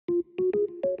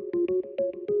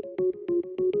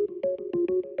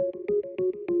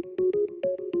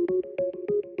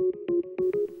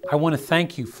I want to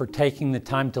thank you for taking the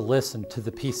time to listen to the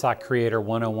PSoC Creator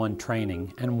 101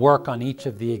 training and work on each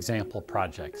of the example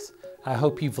projects. I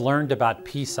hope you've learned about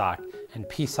PSoC and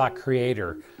PSoC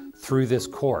Creator through this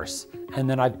course, and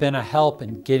that I've been a help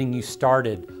in getting you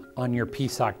started on your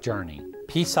PSoC journey.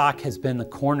 PSoC has been the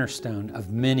cornerstone of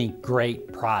many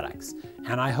great products,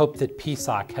 and I hope that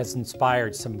PSoC has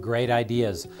inspired some great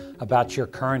ideas about your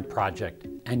current project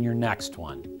and your next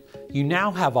one. You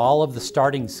now have all of the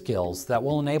starting skills that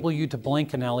will enable you to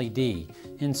blink an LED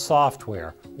in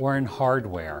software or in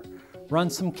hardware, run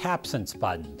some CapSense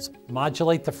buttons,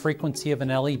 modulate the frequency of an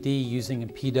LED using a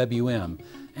PWM,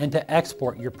 and to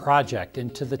export your project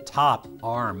into the top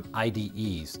ARM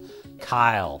IDEs,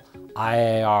 Keil,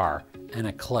 IAR, and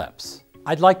Eclipse.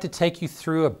 I'd like to take you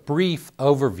through a brief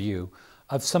overview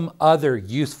of some other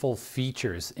useful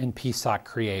features in PSoC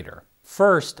Creator.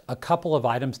 First, a couple of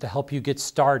items to help you get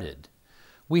started.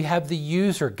 We have the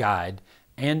user guide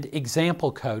and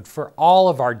example code for all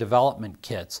of our development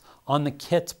kits on the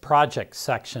Kits Project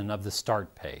section of the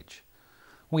Start page.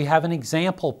 We have an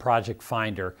example project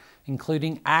finder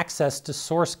including access to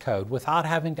source code without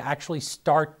having to actually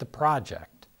start the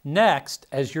project. Next,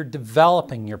 as you're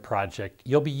developing your project,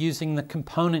 you'll be using the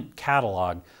component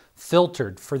catalog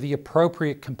filtered for the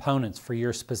appropriate components for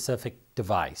your specific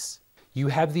device. You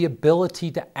have the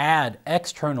ability to add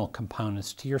external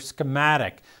components to your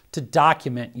schematic to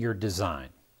document your design.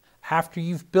 After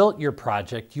you've built your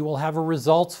project, you will have a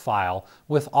results file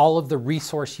with all of the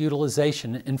resource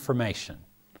utilization information.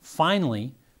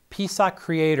 Finally, PSoC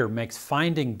Creator makes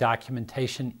finding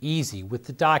documentation easy with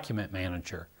the Document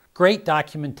Manager. Great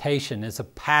documentation is a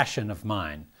passion of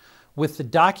mine. With the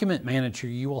Document Manager,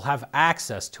 you will have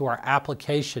access to our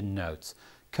application notes,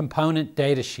 component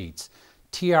datasheets,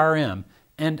 TRM,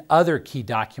 and other key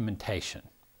documentation.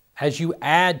 As you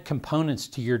add components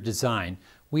to your design,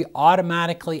 we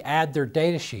automatically add their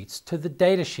datasheets to the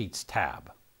Datasheets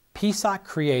tab. PSoC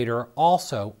Creator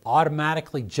also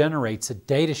automatically generates a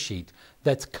datasheet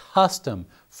that's custom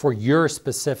for your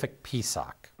specific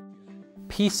PSoC.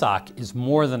 PSoC is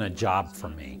more than a job for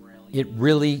me. It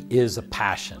really is a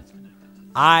passion.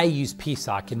 I use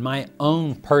PSoC in my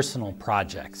own personal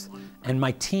projects, and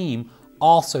my team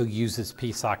also uses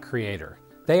PSoC Creator.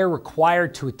 They are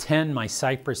required to attend my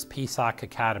Cypress PSoC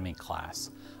Academy class.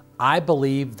 I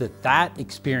believe that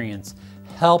experience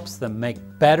helps them make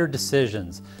better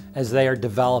decisions as they are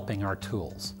developing our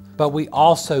tools. But we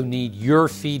also need your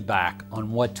feedback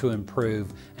on what to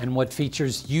improve and what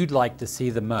features you'd like to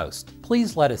see the most.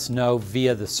 Please let us know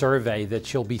via the survey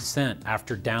that you'll be sent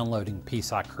after downloading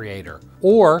PSoC Creator.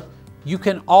 Or you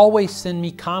can always send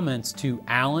me comments to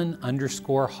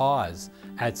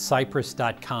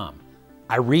alan_hawes@cypress.com.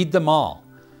 I read them all.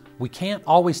 We can't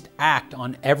always act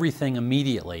on everything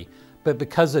immediately, but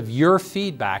because of your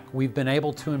feedback, we've been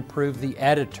able to improve the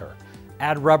editor,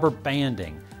 add rubber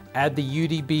banding, add the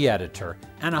UDB editor,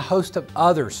 and a host of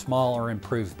other smaller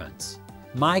improvements.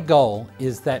 My goal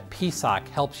is that PSoC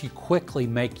helps you quickly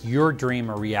make your dream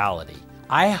a reality.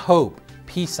 I hope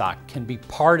PSoC can be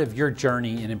part of your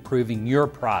journey in improving your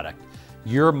product,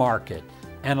 your market,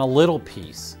 and a little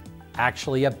piece,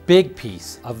 actually a big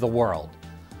piece of the world.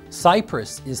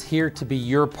 Cypress is here to be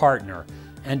your partner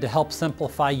and to help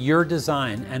simplify your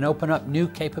design and open up new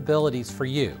capabilities for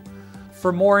you.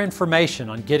 For more information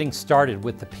on getting started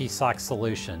with the PSoC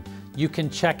solution, you can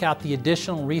check out the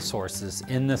additional resources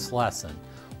in this lesson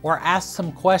or ask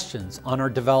some questions on our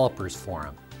developers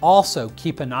forum. Also,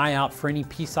 keep an eye out for any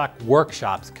PSoC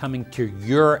workshops coming to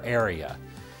your area.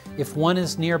 If one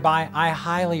is nearby, I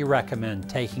highly recommend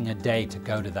taking a day to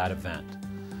go to that event.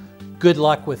 Good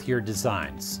luck with your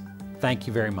designs. Thank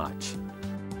you very much.